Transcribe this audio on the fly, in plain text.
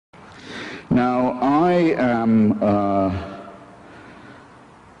Now, I am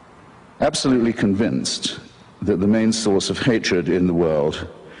absolutely convinced that the main source of hatred in the world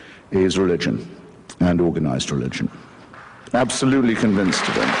is religion and organized religion. Absolutely convinced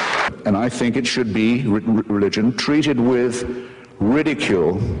of it. And I think it should be religion treated with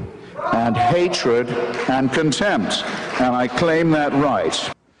ridicule and hatred and contempt. And I claim that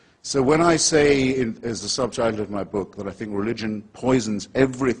right. So when I say, as the subtitle of my book, that I think religion poisons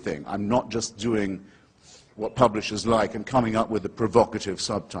everything, I'm not just doing what publishers like and coming up with a provocative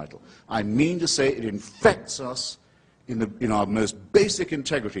subtitle. I mean to say it infects us in our most basic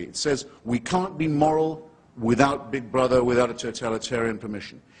integrity. It says we can't be moral without Big Brother, without a totalitarian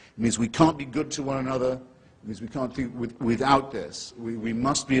permission. It means we can't be good to one another. It means we can't think without this. We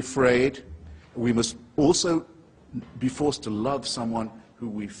must be afraid. We must also be forced to love someone who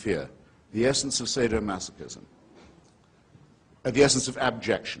we fear. The essence of sadomasochism. The essence of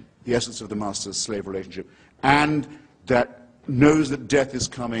abjection. The essence of the master-slave relationship. And that knows that death is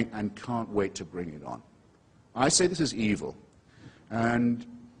coming and can't wait to bring it on. I say this is evil. And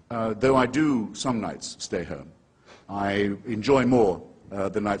though I do some nights stay home, I enjoy more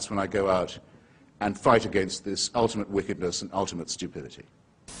the nights when I go out and fight against this ultimate wickedness and ultimate stupidity.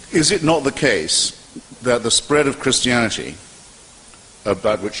 Is it not the case that the spread of Christianity,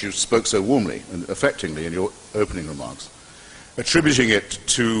 about which you spoke so warmly and affectingly in your opening remarks, attributing it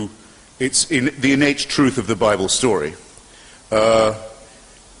to the innate truth of the Bible story,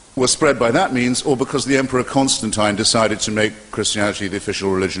 was spread by that means, or because the Emperor Constantine decided to make Christianity the official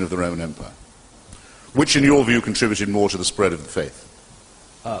religion of the Roman Empire? Which, in your view, contributed more to the spread of the faith?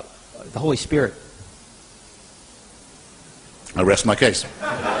 The Holy Spirit. I rest my case.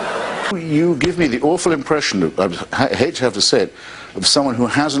 You give me the awful impression, I hate to have to say it, of someone who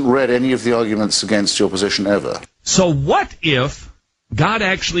hasn't read any of the arguments against your position ever. So what if God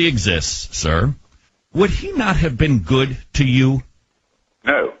actually exists, sir? Would he not have been good to you?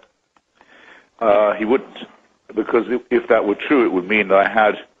 No. He wouldn't. Because if that were true, it would mean that I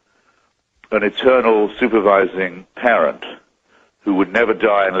had an eternal supervising parent who would never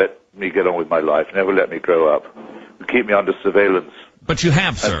die and let me get on with my life, never let me grow up, would keep me under surveillance. But you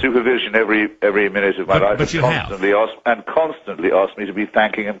have, sir. And supervision every minute of my life. But you constantly have. Constantly asked me to be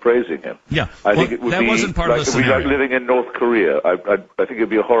thanking and praising him. Yeah. I think it would that wasn't part of the scenario. It would be like living in North Korea. I think it would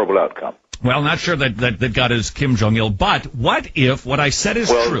be a horrible outcome. Well, not sure that God is Kim Jong-il, but what if what I said is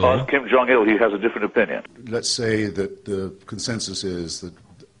true? Well, Kim Jong-il, he has a different opinion. Let's say that the consensus is that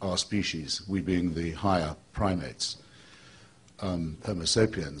our species, we being the higher primates, Homo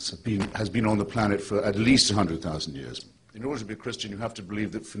sapiens, has been on the planet for at least 100,000 years. In order to be a Christian, you have to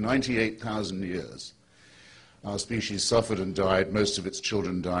believe that for 98,000 years, our species suffered and died, most of its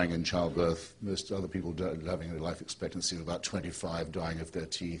children dying in childbirth, most other people having a life expectancy of about 25, dying of their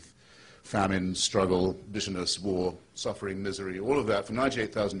teeth, famine, struggle, bitterness, war, suffering, misery, all of that. For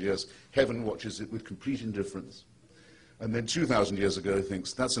 98,000 years, heaven watches it with complete indifference. And then 2,000 years ago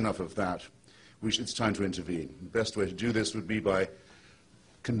thinks, that's enough of that. It's time to intervene. The best way to do this would be by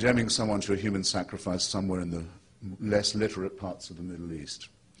condemning someone to a human sacrifice somewhere in the less literate parts of the Middle East.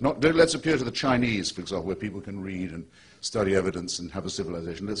 Let's appeal to the Chinese, for example, where people can read and study evidence and have a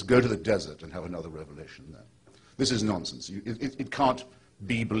civilization. Let's go to the desert and have another revelation there. This is nonsense. It can't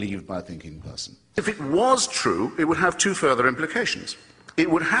be believed by a thinking person. If it was true, it would have two further implications.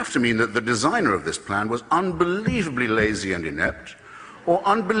 It would have to mean that the designer of this plan was unbelievably lazy and inept, or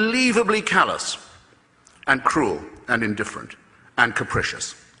unbelievably callous and cruel and indifferent and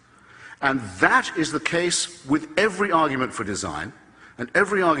capricious. And that is the case with every argument for design and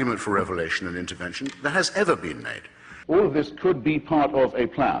every argument for revelation and intervention that has ever been made. All of this could be part of a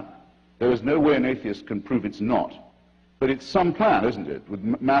plan. There is no way an atheist can prove it's not. But it's some plan, isn't it, with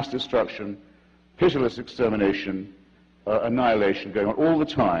mass destruction, pitiless extermination, annihilation going on all the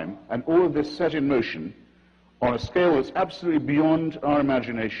time, and all of this set in motion on a scale that's absolutely beyond our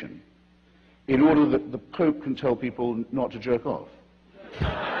imagination, in order that the Pope can tell people not to jerk off.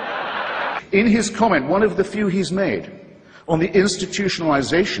 In his comment, one of the few he's made, on the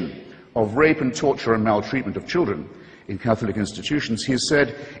institutionalization of rape and torture and maltreatment of children in Catholic institutions, he has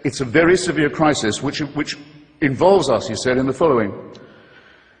said, it's a very severe crisis which involves us, he said, in the following: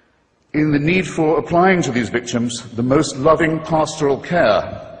 in the need for applying to these victims the most loving pastoral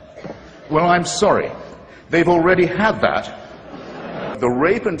care. Well, I'm sorry. They've already had that. The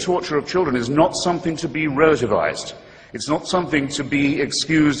rape and torture of children is not something to be relativized. It's not something to be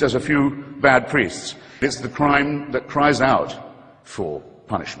excused as a few bad priests. It's the crime that cries out for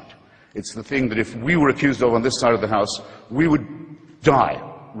punishment. It's the thing that if we were accused of on this side of the House, we would die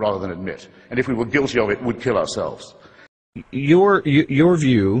rather than admit. And if we were guilty of it, would kill ourselves. Your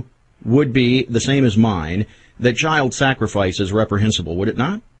view would be the same as mine, that child sacrifice is reprehensible, would it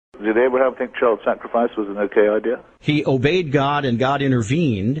not? Did Abraham think child sacrifice was an okay idea? He obeyed God and God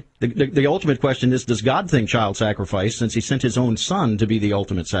intervened. The ultimate question is, does God think child sacrifice, since he sent his own son to be the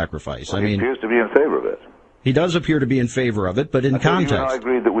ultimate sacrifice? Well, he appears to be in favor of it. He does appear to be in favor of it, but in context. You and I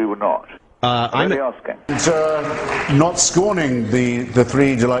agreed that we were not. I'm only asking. And, not scorning the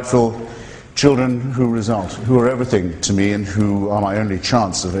three delightful children who are everything to me and who are my only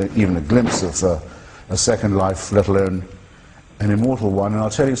chance of even a glimpse of a second life, let alone an immortal one. And I'll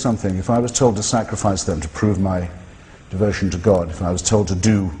tell you something, if I was told to sacrifice them to prove my devotion to God, if I was told to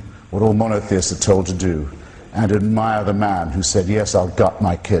do what all monotheists are told to do, and admire the man who said, yes, I'll gut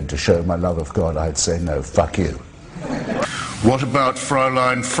my kid to show my love of God, I'd say, no, fuck you. What about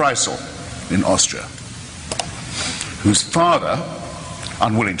Fräulein Freisel in Austria, whose father,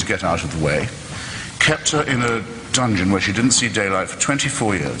 unwilling to get out of the way, kept her in a dungeon where she didn't see daylight for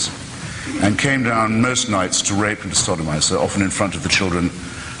 24 years, and came down most nights to rape and to sodomize her, often in front of the children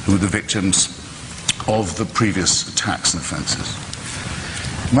who were the victims of the previous attacks and offenses.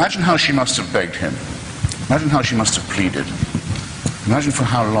 Imagine how she must have begged him. Imagine how she must have pleaded. Imagine for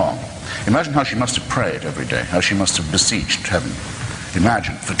how long. Imagine how she must have prayed every day, how she must have beseeched heaven.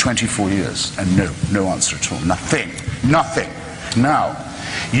 Imagine, for 24 years, and no answer at all. Nothing. Nothing. Now,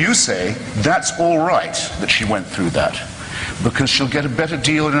 you say that's all right that she went through that, because she'll get a better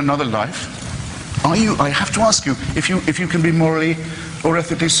deal in another life? Are you, I have to ask you, if you can be morally or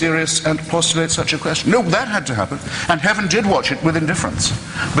ethically serious and postulate such a question? No, that had to happen, and heaven did watch it with indifference,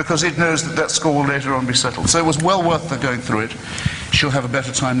 because it knows that that score will later on be settled. So it was well worth her going through it. She'll have a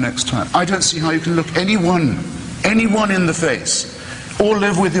better time next time. I don't see how you can look anyone in the face, or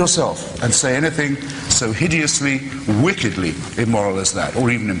live with yourself, and say anything so hideously, wickedly immoral as that, or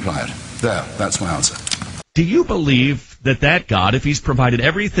even imply it. There, that's my answer. Do you believe that God, if he's provided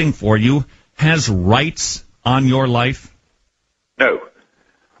everything for you, has rights on your life? No.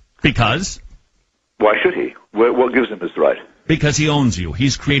 Because? Why should he? What gives him this right? Because he owns you.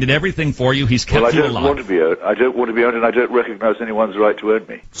 He's created everything for you. He's kept you alive. I don't want to be owned. I don't want to be owned, and I don't recognize anyone's right to own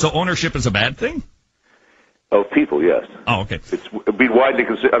me. So ownership is a bad thing? Of people, yes. Oh, okay. It's been widely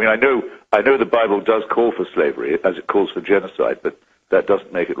considered. I mean, I know the Bible does call for slavery, as it calls for genocide, but that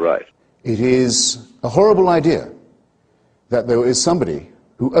doesn't make it right. It is a horrible idea that there is somebody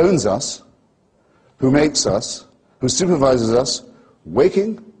who owns us, who makes us, who supervises us,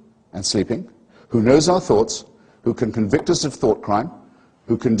 waking and sleeping, who knows our thoughts, who can convict us of thought crime,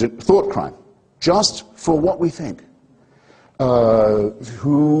 thought crime, just for what we think,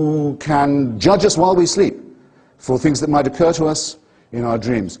 who can judge us while we sleep for things that might occur to us in our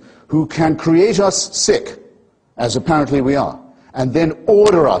dreams, who can create us sick, as apparently we are, and then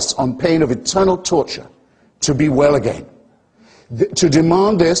order us on pain of eternal torture to be well again. To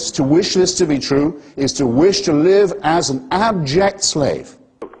demand this, to wish this to be true, is to wish to live as an abject slave.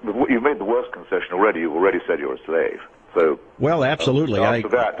 You've made the worst concession already. You've already said you're a slave. So, well, absolutely. After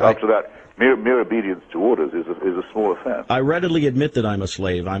that, mere obedience to orders is a small offense. I readily admit that I'm a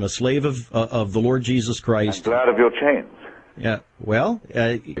slave. I'm a slave of the Lord Jesus Christ. I'm glad of your chains. Yeah, well...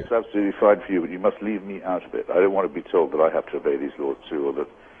 it's absolutely fine for you, but you must leave me out of it. I don't want to be told that I have to obey these laws too, or that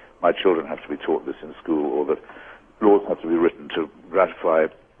my children have to be taught this in school, or that laws have to be written to gratify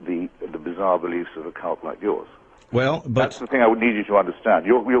the bizarre beliefs of a cult like yours. Well, but... That's the thing I would need you to understand.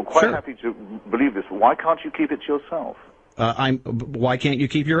 You're quite Sure. happy to believe this. Why can't you keep it to yourself? Why can't you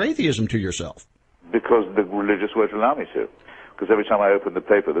keep your atheism to yourself? Because the religious won't allow me to. Because every time I open the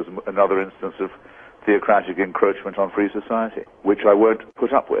paper, there's another instance of theocratic encroachment on free society, which I won't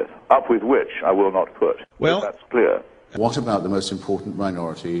put up with which I will not put. Well, so that's clear. What about the most important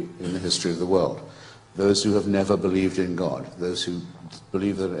minority in the history of the world? Those who have never believed in God, those who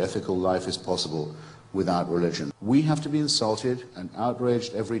believe that an ethical life is possible without religion. We have to be insulted and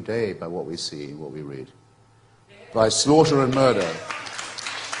outraged every day by what we see and what we read. By slaughter and murder.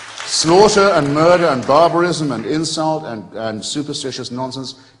 Slaughter and murder and barbarism and insult and superstitious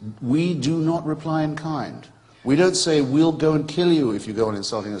nonsense. We do not reply in kind. We don't say, we'll go and kill you if you go on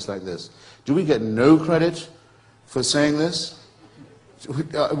insulting us like this. Do we get no credit for saying this?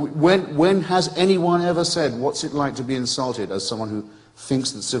 When has anyone ever said, what's it like to be insulted, as someone who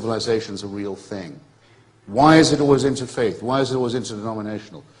thinks that civilization's a real thing? Why is it always interfaith? Why is it always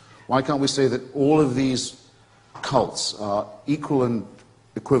interdenominational? Why can't we say that all of these cults are equal and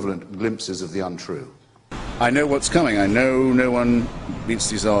equivalent glimpses of the untrue? I know what's coming. I know no one beats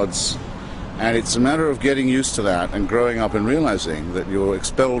these odds. And it's a matter of getting used to that and growing up and realizing that you're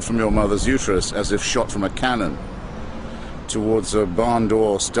expelled from your mother's uterus as if shot from a cannon towards a barn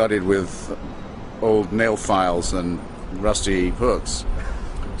door studded with old nail files and rusty hooks.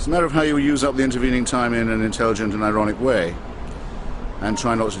 It's a matter of how you use up the intervening time in an intelligent and ironic way, and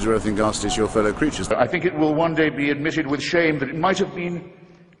try not to do everything ghastly to your fellow creatures. I think it will one day be admitted with shame that it might have been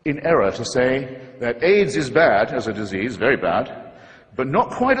in error to say that AIDS is bad as a disease, very bad, but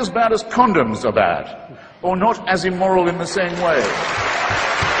not quite as bad as condoms are bad, or not as immoral in the same way.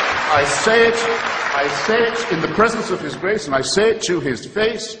 I say it in the presence of His grace, and I say it to His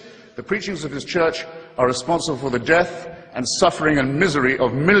face. The preachings of His church are responsible for the death and suffering and misery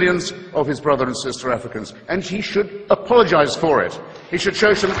of millions of his brother and sister Africans, and he should apologize for it. He should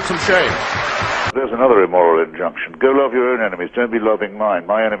show some shame. There's another immoral injunction. Go love your own enemies, don't be loving mine.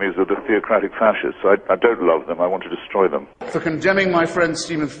 My enemies are the theocratic fascists. I don't love them, I want to destroy them. For condemning my friend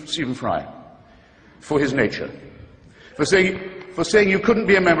Stephen Fry, for his nature, for saying you couldn't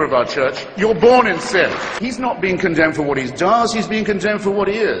be a member of our church, you're born in sin. He's not being condemned for what he does, he's being condemned for what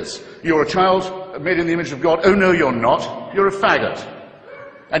he is. You're a child made in the image of God. Oh no, you're not. You're a faggot.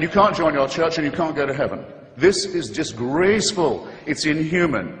 And you can't join our church and you can't go to heaven. This is disgraceful. It's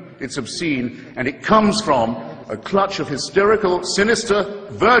inhuman. It's obscene. And it comes from a clutch of hysterical, sinister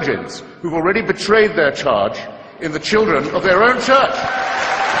virgins who've already betrayed their charge in the children of their own church.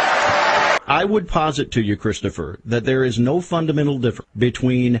 I would posit to you, Christopher, that there is no fundamental difference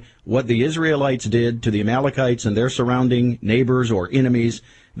between what the Israelites did to the Amalekites and their surrounding neighbors or enemies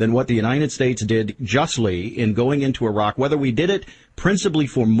than what the United States did justly in going into Iraq. Whether we did it principally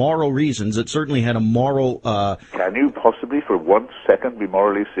for moral reasons, it certainly had a moral... Can you possibly for 1 second be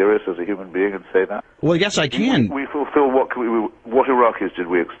morally serious as a human being and say that? Well, yes, I can. We fulfill what Iraqis did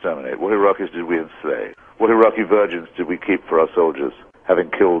we exterminate? What Iraqis did we enslave? What Iraqi virgins did we keep for our soldiers, having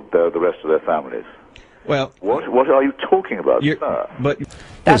killed the rest of their families? Well, what are you talking about, sir? But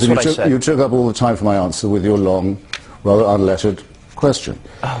That's what I said. You took up all the time for my answer with your long, rather unlettered question.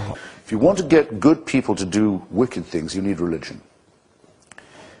 Oh. If you want to get good people to do wicked things, you need religion.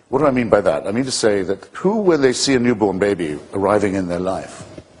 What do I mean by that? I mean to say that when they see a newborn baby arriving in their life,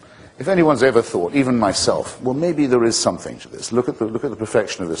 if anyone's ever thought, even myself, well, maybe there is something to this. Look at the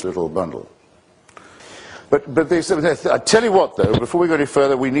perfection of this little bundle. But they said, I tell you what, though, before we go any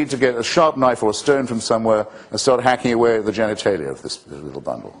further, we need to get a sharp knife or a stone from somewhere and start hacking away at the genitalia of this little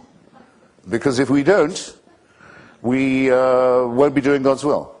bundle. Because if we don't, we won't be doing God's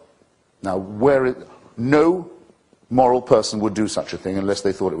will. Now, no moral person would do such a thing unless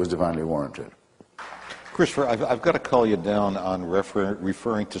they thought it was divinely warranted. Christopher, I've got to call you down on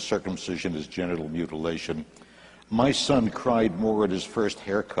referring to circumcision as genital mutilation. My son cried more at his first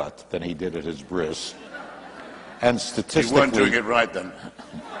haircut than he did at his bris. And statistically... You weren't doing it right then.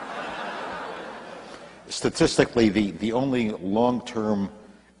 Statistically, the only long-term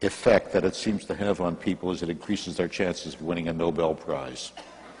effect that it seems to have on people is it increases their chances of winning a Nobel Prize.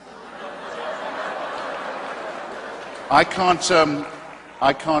 I can't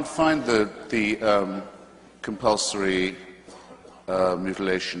find the compulsory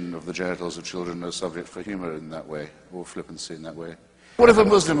mutilation of the genitals of children a subject for humor in that way, or flippancy in that way. What if a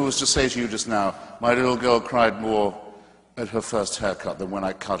Muslim was to say to you just now, my little girl cried more at her first haircut than when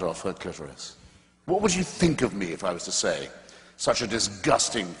I cut off her clitoris? What would you think of me if I was to say such a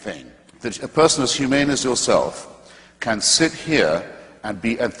disgusting thing? That a person as humane as yourself can sit here and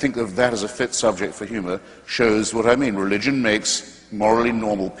think of that as a fit subject for humor shows what I mean. Religion makes morally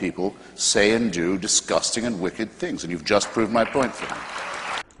normal people say and do disgusting and wicked things, and you've just proved my point for me.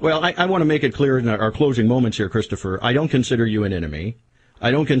 Well, I want to make it clear in our closing moments here, Christopher. I don't consider you an enemy. I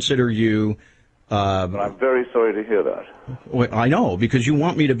don't consider you... But I'm very sorry to hear that. Well, I know, because you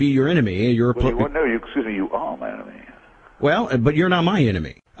want me to be your enemy. Excuse me, you are my enemy. Well, but you're not my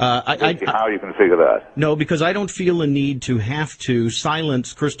enemy. How you can figure that? No, because I don't feel a need to have to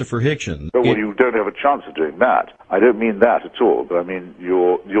silence Christopher Hitchens. Well, you don't have a chance of doing that. I don't mean that at all, but I mean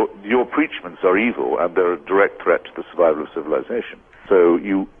your preachments are evil and they're a direct threat to the survival of civilization. So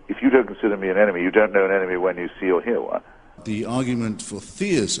if you don't consider me an enemy, you don't know an enemy when you see or hear one. The argument for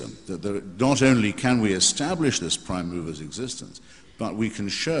theism, that not only can we establish this prime mover's existence, but we can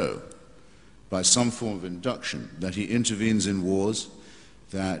show by some form of induction that he intervenes in wars,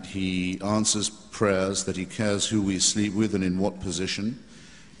 that he answers prayers, that he cares who we sleep with and in what position,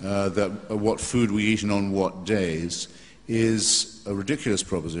 what food we eat and on what days, is a ridiculous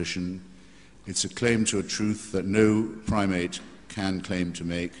proposition. It's a claim to a truth that no primate can claim to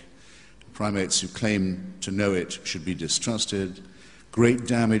make. Primates who claim to know it should be distrusted. Great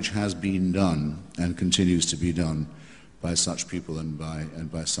damage has been done and continues to be done by such people and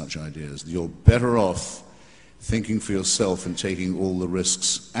by such ideas. You're better off thinking for yourself and taking all the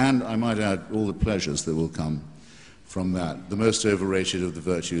risks, and I might add, all the pleasures that will come from that. The most overrated of the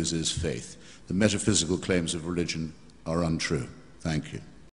virtues is faith. The metaphysical claims of religion are untrue. Thank you.